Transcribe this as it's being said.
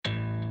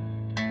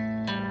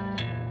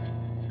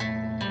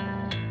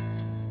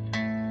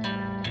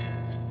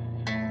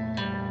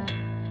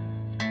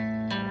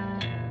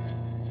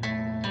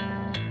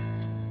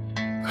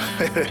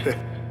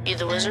You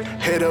the wizard?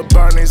 Hit up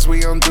Barney's, we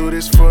don't do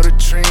this for the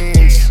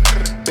trees.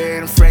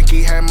 Ben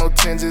Frankie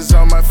Hamilton's is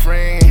on my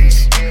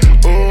friends.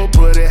 Oh,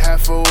 put it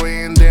half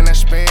away and then I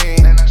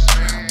spin.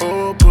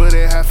 Oh, put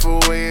it half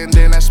away and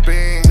then I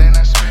spin.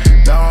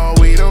 No,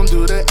 we don't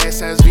do the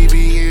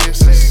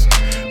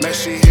SSVBS. Man,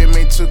 she hit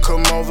me to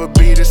come over,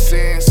 be the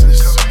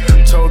senseless.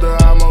 Told her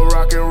I'm a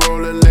rock and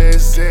roller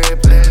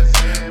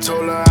LedZep.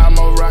 Told her I'm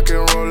a rock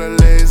and roller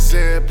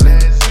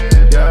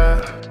LedZep.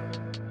 Yeah.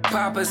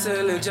 Papa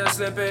ceiling, just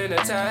slip in a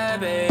tab,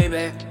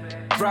 baby.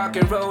 Rock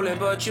and rollin',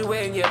 but you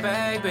in your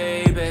bag,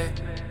 baby.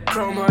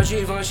 Chrome heart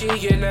Givenchy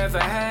you never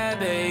had,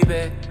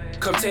 baby.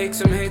 Come take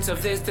some hits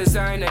of this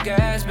designer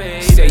gas,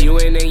 baby. Say you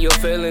ain't in your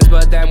feelings,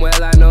 but damn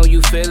well I know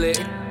you feel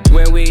it.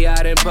 When we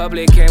out in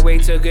public, can't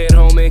wait to get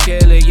home and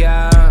kill it,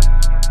 yeah.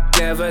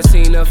 Never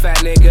seen a fat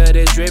nigga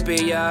this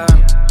drippy, yeah.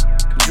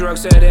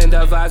 Drugs set in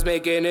the vibes,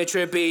 making it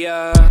trippy,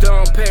 yeah.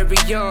 Don't Perry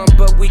young,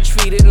 but we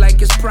treat it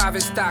like it's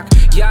private stock.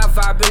 Y'all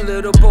vibing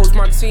little boats,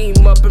 my team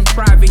up in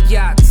private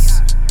yachts.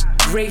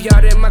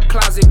 Graveyard in my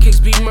closet, kicks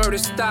be murder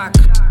stock.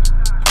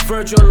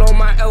 Virgil on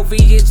my LV,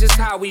 it's just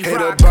how we rock.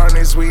 Hit up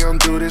Barney's, we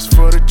don't do this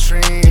for the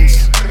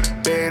trees.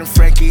 Ben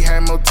Frankie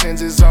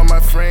Hamilton's is on my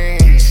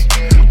friends.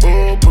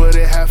 Oh, put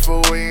it half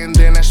away and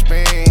then I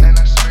spin.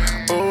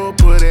 Oh,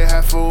 put it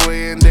half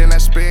away and then I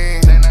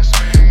spin.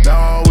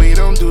 No, we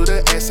don't do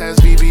the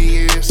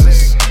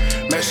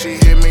SSVBS. Man, she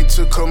hit me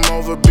to come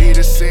over, be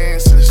the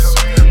senseless.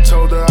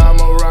 Told her I'm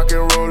a rock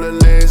and roller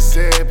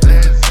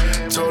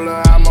LedZep. Told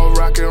her I'm a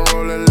rock and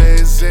roller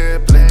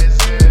LedZep.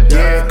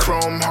 Yeah,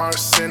 chrome heart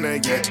center,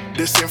 yeah.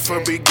 This ain't for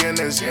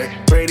beginners,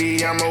 yeah.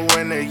 Brady, I'm a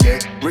winner, yeah.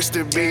 Rich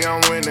to be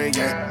on winner,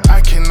 yeah.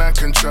 I cannot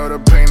control the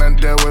pain I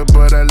dealt with,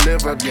 but I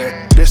live up,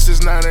 yeah. This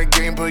is not a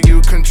game, but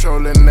you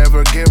control it,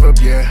 never give up,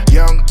 yeah.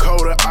 Young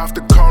Dakota off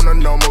the corner,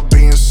 no more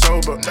being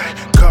sober.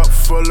 Cup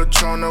full of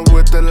Trona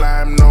with the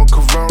lime, no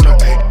Corona.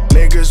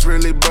 Niggas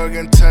really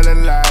bugging,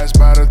 telling lies,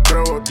 bout to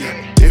throw up,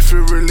 yeah. If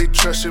you really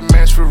trust your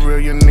match for real,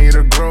 you need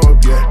to grow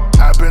up, yeah.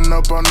 I've been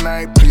up all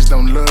night, please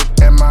don't look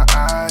at my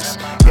eyes.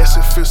 Yes,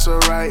 it feels so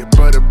right,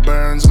 but it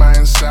burns my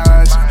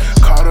insides.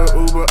 Call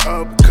the Uber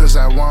up, cause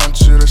I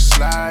want you to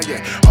slide,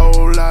 yeah.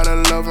 Whole lot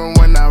of loving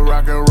when I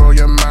rock and roll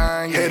your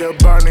mind, yeah. Hit up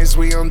Barney's,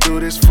 we don't do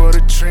this for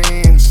the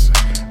trees.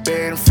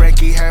 Ben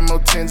Frankie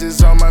Hamilton's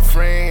is on my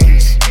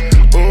friends.